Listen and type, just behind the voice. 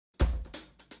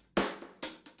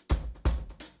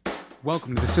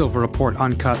Welcome to the Silver Report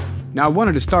Uncut. Now, I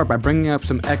wanted to start by bringing up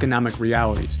some economic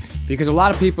realities, because a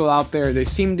lot of people out there, they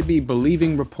seem to be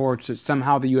believing reports that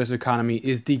somehow the U.S. economy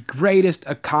is the greatest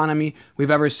economy we've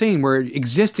ever seen. We're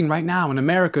existing right now in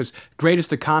America's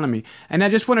greatest economy. And I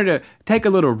just wanted to take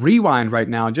a little rewind right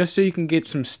now, just so you can get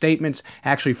some statements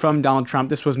actually from Donald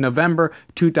Trump. This was November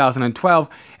 2012,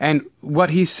 and what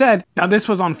he said, now this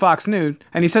was on Fox News,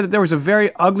 and he said that there was a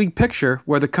very ugly picture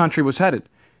where the country was headed.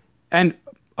 And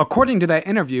according to that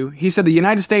interview, he said the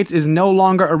United States is no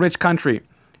longer a rich country.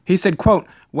 He said, quote,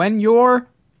 "When you're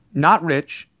not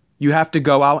rich, you have to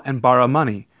go out and borrow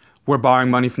money. We're borrowing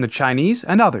money from the Chinese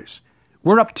and others.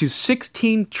 We're up to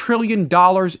 $16 trillion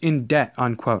in debt,"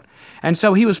 unquote. And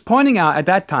so he was pointing out at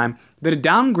that time that a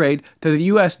downgrade to the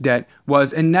U.S. debt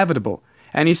was inevitable.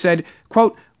 And he said,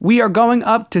 quote, "We are going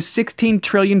up to $16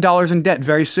 trillion in debt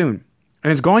very soon.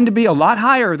 And it's going to be a lot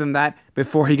higher than that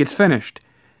before he gets finished.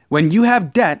 When you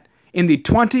have debt in the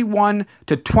 $21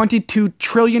 to $22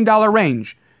 trillion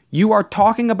range, you are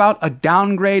talking about a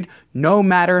downgrade no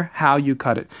matter how you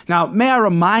cut it." Now, may I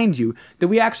remind you that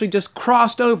we actually just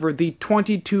crossed over the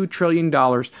 $22 trillion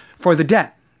for the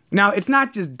debt. Now, it's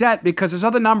not just debt, because there's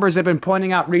other numbers I've been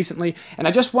pointing out recently, and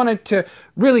I just wanted to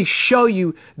really show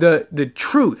you the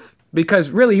truth,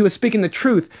 because really he was speaking the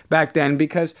truth back then,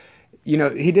 because you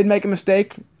know, he did make a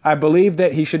mistake. I believe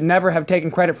that he should never have taken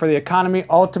credit for the economy.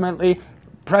 Ultimately,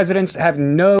 presidents have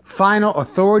no final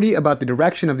authority about the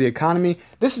direction of the economy.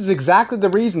 This is exactly the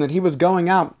reason that he was going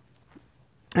out,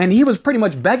 and he was pretty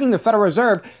much begging the Federal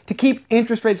Reserve to keep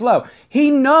interest rates low.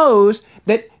 He knows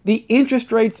that the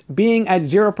interest rates being at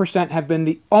 0% have been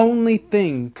the only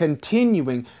thing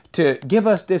continuing to give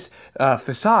us this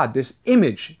facade, this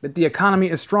image that the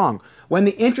economy is strong. When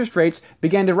the interest rates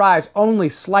began to rise only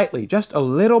slightly, just a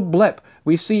little blip,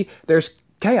 we see there's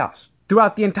chaos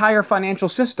throughout the entire financial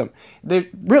system.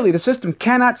 Really, the system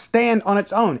cannot stand on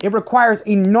its own. It requires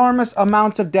enormous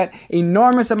amounts of debt,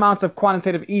 enormous amounts of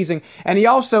quantitative easing. And he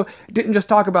also didn't just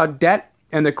talk about debt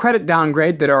and the credit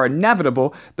downgrade that are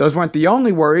inevitable. Those weren't the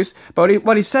only worries. But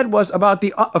what he said was about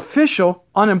the official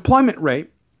unemployment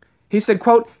rate. He said,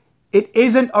 quote, "It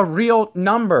isn't a real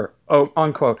number,"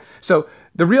 unquote. So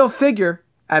the real figure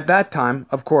at that time,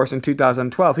 of course, in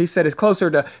 2012, he said is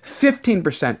closer to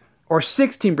 15% or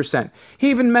 16%. He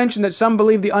even mentioned that some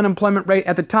believe the unemployment rate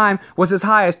at the time was as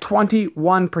high as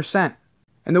 21%.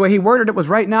 And the way he worded it was,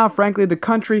 right now, frankly, the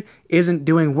country isn't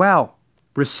doing well.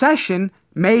 Recession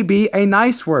may be a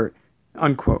nice word,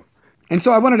 unquote. And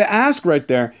so I wanted to ask right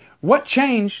there, what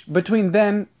changed between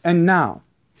then and now?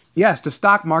 Yes, the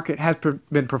stock market has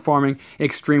been performing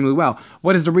extremely well.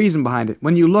 What is the reason behind it?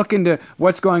 When you look into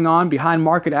what's going on behind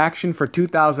market action for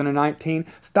 2019,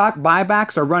 stock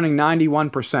buybacks are running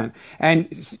 91%.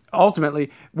 And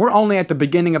ultimately, we're only at the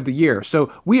beginning of the year. So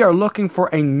we are looking for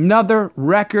another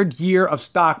record year of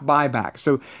stock buybacks.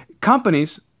 So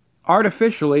companies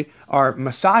artificially are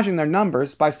massaging their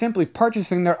numbers by simply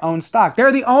purchasing their own stock.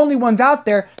 They're the only ones out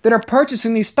there that are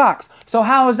purchasing these stocks. So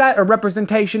how is that a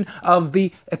representation of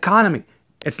the economy?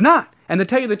 It's not. And to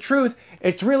tell you the truth,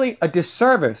 it's really a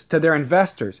disservice to their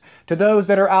investors, to those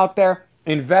that are out there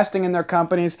investing in their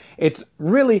companies. It's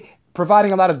really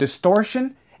providing a lot of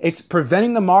distortion. It's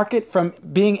preventing the market from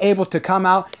being able to come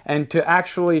out and to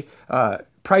actually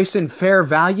price in fair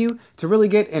value, to really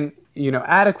get an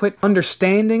adequate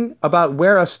understanding about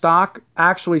where a stock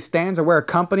actually stands or where a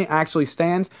company actually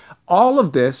stands. All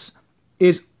of this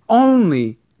is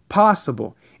only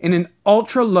possible in an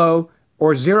ultra low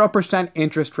or 0%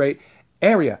 interest rate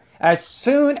area. As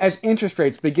soon as interest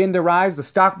rates begin to rise, the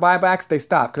stock buybacks, they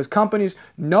stop, because companies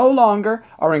no longer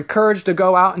are encouraged to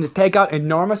go out and to take out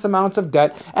enormous amounts of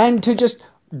debt and to just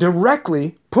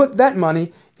directly put that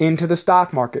money into the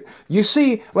stock market. You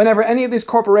see, whenever any of these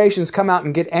corporations come out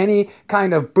and get any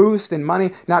kind of boost in money,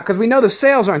 now, because we know the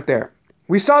sales aren't there.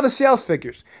 We saw the sales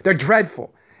figures. They're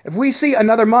dreadful. If we see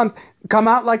another month come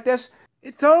out like this,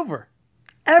 it's over.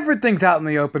 Everything's out in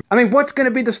the open. I mean, what's going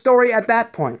to be the story at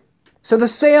that point? So the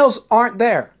sales aren't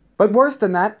there. But worse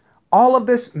than that, all of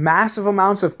this massive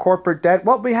amounts of corporate debt,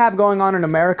 what we have going on in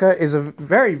America is a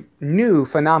very new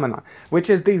phenomenon, which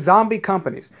is these zombie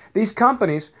companies. These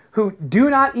companies who do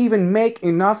not even make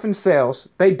enough in sales,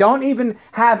 they don't even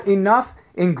have enough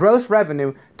in gross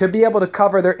revenue to be able to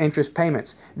cover their interest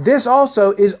payments. This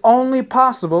also is only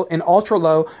possible in ultra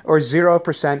low or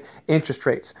 0% interest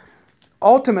rates.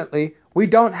 Ultimately, we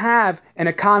don't have an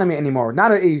economy anymore,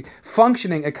 not a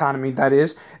functioning economy, that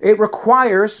is. It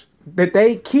requires that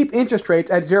they keep interest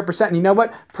rates at 0%. And you know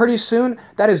what? Pretty soon,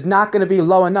 that is not going to be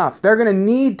low enough. They're going to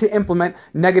need to implement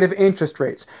negative interest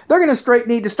rates. They're going to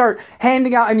need to start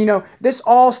handing out, and this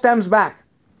all stems back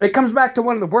It comes back to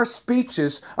one of the worst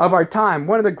speeches of our time,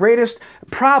 one of the greatest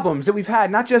problems that we've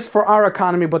had, not just for our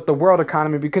economy, but the world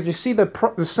economy, because you see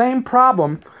the same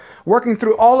problem working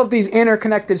through all of these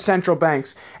interconnected central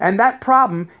banks. And that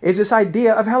problem is this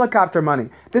idea of helicopter money,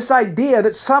 this idea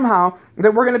that somehow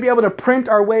that we're going to be able to print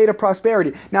our way to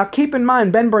prosperity. Now, keep in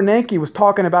mind, Ben Bernanke was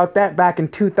talking about that back in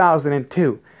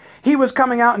 2002. He was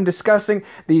coming out and discussing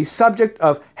the subject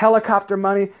of helicopter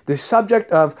money, the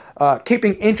subject of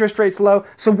keeping interest rates low.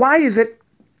 So why is it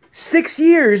 6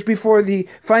 years before the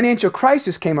financial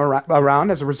crisis came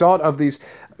around as a result of the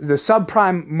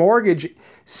subprime mortgage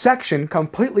section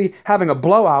completely having a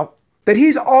blowout, that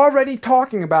he's already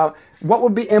talking about what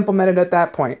would be implemented at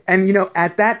that point? And, you know,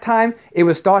 at that time, it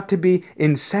was thought to be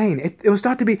insane. It was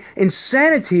thought to be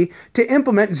insanity to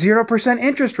implement 0%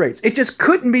 interest rates. It just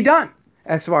couldn't be done,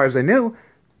 as far as they knew.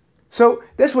 So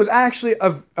this was actually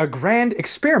a grand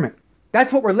experiment.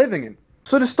 That's what we're living in.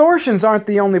 So distortions aren't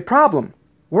the only problem.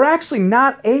 We're actually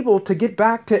not able to get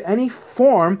back to any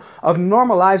form of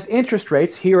normalized interest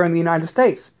rates here in the United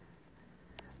States.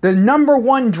 The number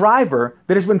one driver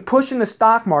that has been pushing the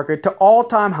stock market to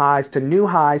all-time highs, to new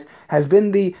highs, has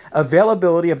been the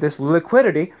availability of this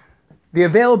liquidity, the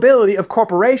availability of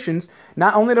corporations,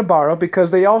 not only to borrow,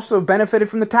 because they also benefited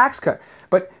from the tax cut,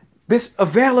 but this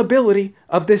availability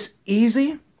of this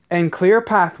easy and clear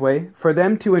pathway for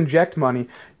them to inject money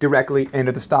directly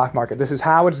into the stock market. This is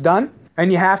how it's done.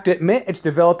 And you have to admit it's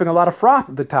developing a lot of froth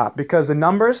at the top because the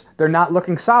numbers, they're not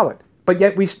looking solid. But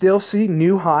yet we still see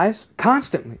new highs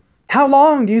constantly. How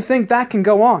long do you think that can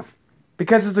go on?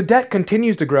 Because as the debt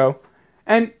continues to grow,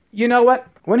 and you know what?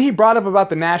 When he brought up about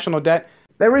the national debt,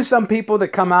 there is some people that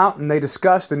come out and they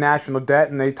discuss the national debt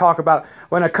and they talk about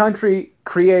when a country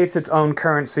creates its own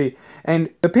currency, and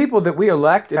the people that we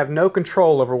elect have no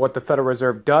control over what the Federal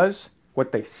Reserve does,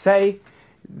 what they say.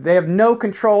 They have no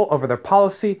control over their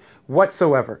policy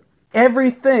whatsoever.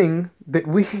 Everything that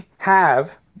we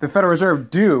have the Federal Reserve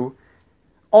do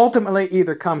ultimately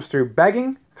either comes through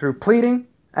begging, through pleading,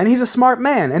 and he's a smart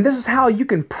man. And this is how you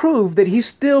can prove that he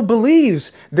still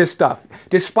believes this stuff,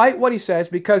 despite what he says,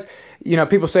 because, you know,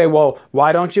 people say, well,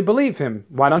 why don't you believe him?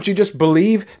 Why don't you just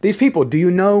believe these people? Do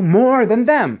you know more than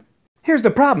them? Here's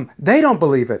the problem. They don't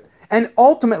believe it. And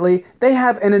ultimately, they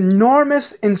have an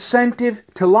enormous incentive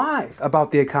to lie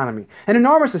about the economy. An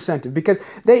enormous incentive, because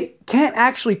they can't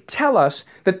actually tell us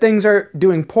that things are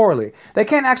doing poorly. They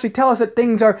can't actually tell us that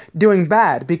things are doing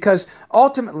bad, because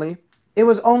ultimately, it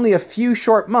was only a few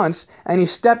short months, and he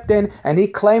stepped in and he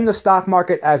claimed the stock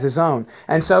market as his own.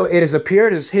 And so it has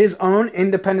appeared as his own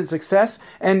independent success.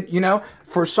 And, you know,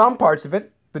 for some parts of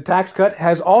it, the tax cut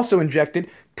has also injected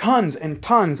tons and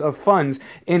tons of funds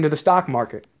into the stock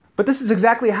market. But this is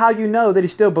exactly how you know that he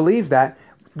still believes that.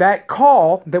 That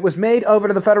call that was made over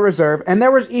to the Federal Reserve, and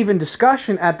there was even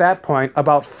discussion at that point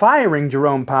about firing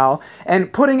Jerome Powell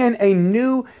and putting in a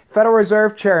new Federal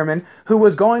Reserve chairman who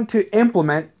was going to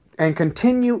implement and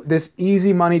continue this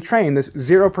easy money train, this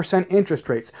 0% interest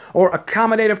rates, or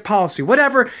accommodative policy,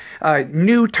 whatever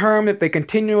new term that they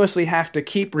continuously have to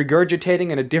keep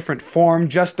regurgitating in a different form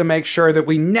just to make sure that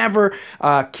we never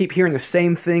keep hearing the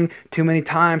same thing too many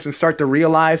times and start to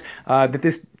realize that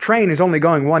this train is only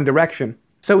going one direction.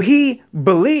 So he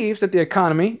believes that the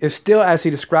economy is still as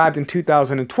he described in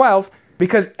 2012,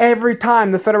 because every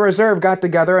time the Federal Reserve got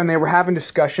together and they were having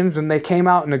discussions and they came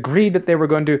out and agreed that they were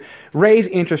going to raise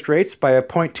interest rates by a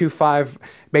 0.25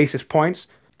 basis points,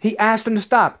 he asked them to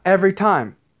stop every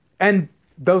time. And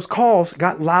those calls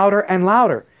got louder and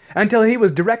louder until he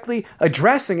was directly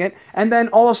addressing it, and then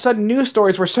all of a sudden news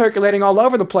stories were circulating all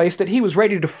over the place that he was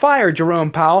ready to fire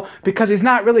Jerome Powell because he's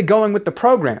not really going with the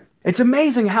program. It's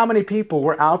amazing how many people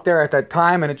were out there at that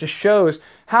time, and it just shows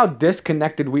how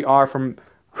disconnected we are from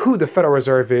who the Federal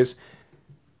Reserve is.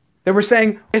 They were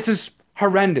saying, this is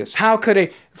horrendous. How could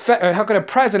a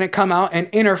president come out and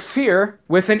interfere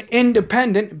with an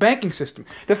independent banking system?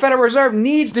 The Federal Reserve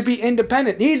needs to be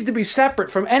independent, needs to be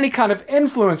separate from any kind of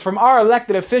influence from our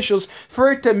elected officials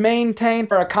for it to maintain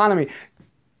our economy.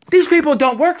 These people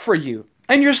don't work for you.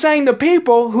 And you're saying the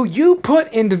people who you put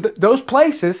into those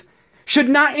places should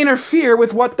not interfere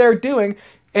with what they're doing,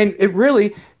 and it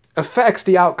really affects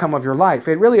the outcome of your life.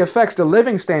 It really affects the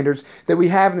living standards that we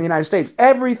have in the United States.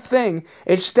 Everything,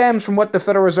 it stems from what the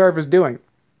Federal Reserve is doing.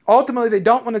 Ultimately, they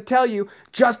don't want to tell you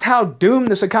just how doomed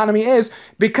this economy is,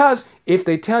 because if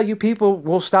they tell you, people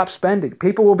will stop spending.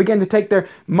 People will begin to take their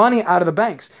money out of the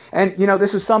banks. And, you know,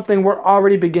 this is something we're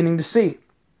already beginning to see.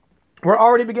 We're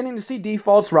already beginning to see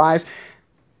defaults rise.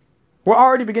 We're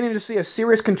already beginning to see a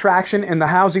serious contraction in the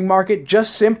housing market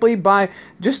just simply by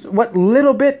just what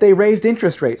little bit they raised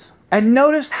interest rates. And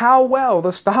notice how well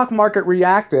the stock market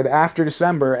reacted after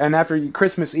December and after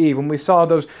Christmas Eve when we saw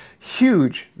those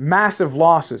huge, massive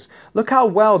losses. Look how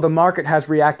well the market has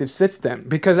reacted since then,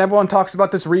 because everyone talks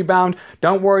about this rebound.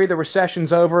 Don't worry, the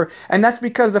recession's over. And that's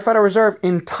because the Federal Reserve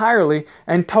entirely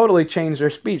and totally changed their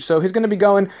speech. So he's going to be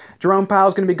going, Jerome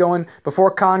Powell's going to be going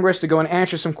before Congress to go and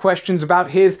answer some questions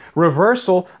about his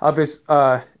reversal of his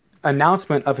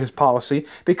announcement of his policy,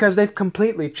 because they've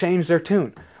completely changed their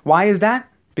tune. Why is that?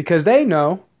 Because they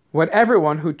know what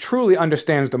everyone who truly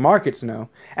understands the markets know,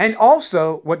 and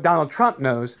also what Donald Trump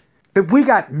knows, that we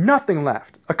got nothing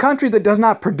left. A country that does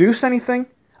not produce anything.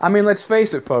 I mean, let's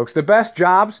face it, folks, the best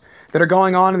jobs that are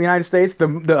going on in the United States,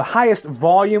 the highest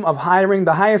volume of hiring,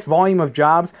 the highest volume of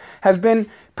jobs has been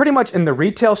pretty much in the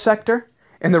retail sector,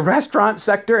 in the restaurant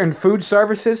sector, and food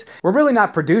services. We're really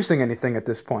not producing anything at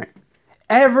this point.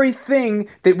 Everything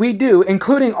that we do,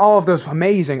 including all of those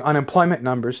amazing unemployment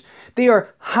numbers, they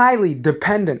are highly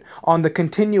dependent on the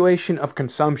continuation of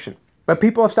consumption. But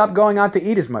people have stopped going out to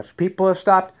eat as much. People have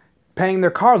stopped paying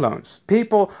their car loans.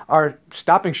 People are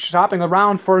stopping shopping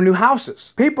around for new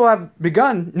houses. People have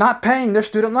begun not paying their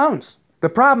student loans. The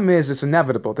problem is it's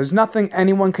inevitable. There's nothing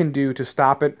anyone can do to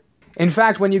stop it. In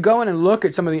fact, when you go in and look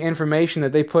at some of the information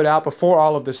that they put out before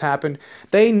all of this happened,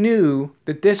 they knew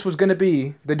that this was going to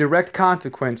be the direct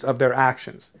consequence of their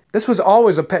actions. This was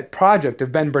always a pet project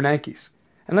of Ben Bernanke's.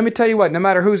 And let me tell you what, no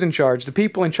matter who's in charge, the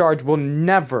people in charge will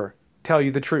never tell you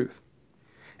the truth.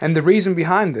 And the reason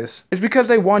behind this is because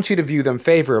they want you to view them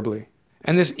favorably.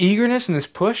 And this eagerness and this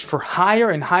push for higher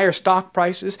and higher stock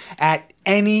prices at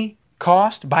any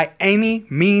cost, by any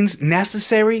means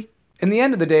necessary, in the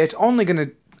end of the day, it's only going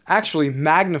to actually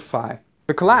magnify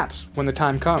the collapse when the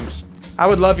time comes. I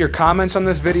would love your comments on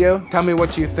this video. Tell me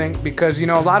what you think, because a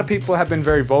lot of people have been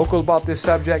very vocal about this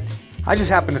subject. I just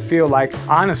happen to feel like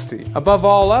honesty, above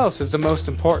all else, is the most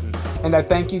important. And I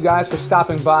thank you guys for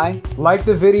stopping by. Like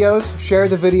the videos, share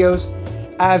the videos.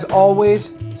 As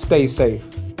always, stay safe.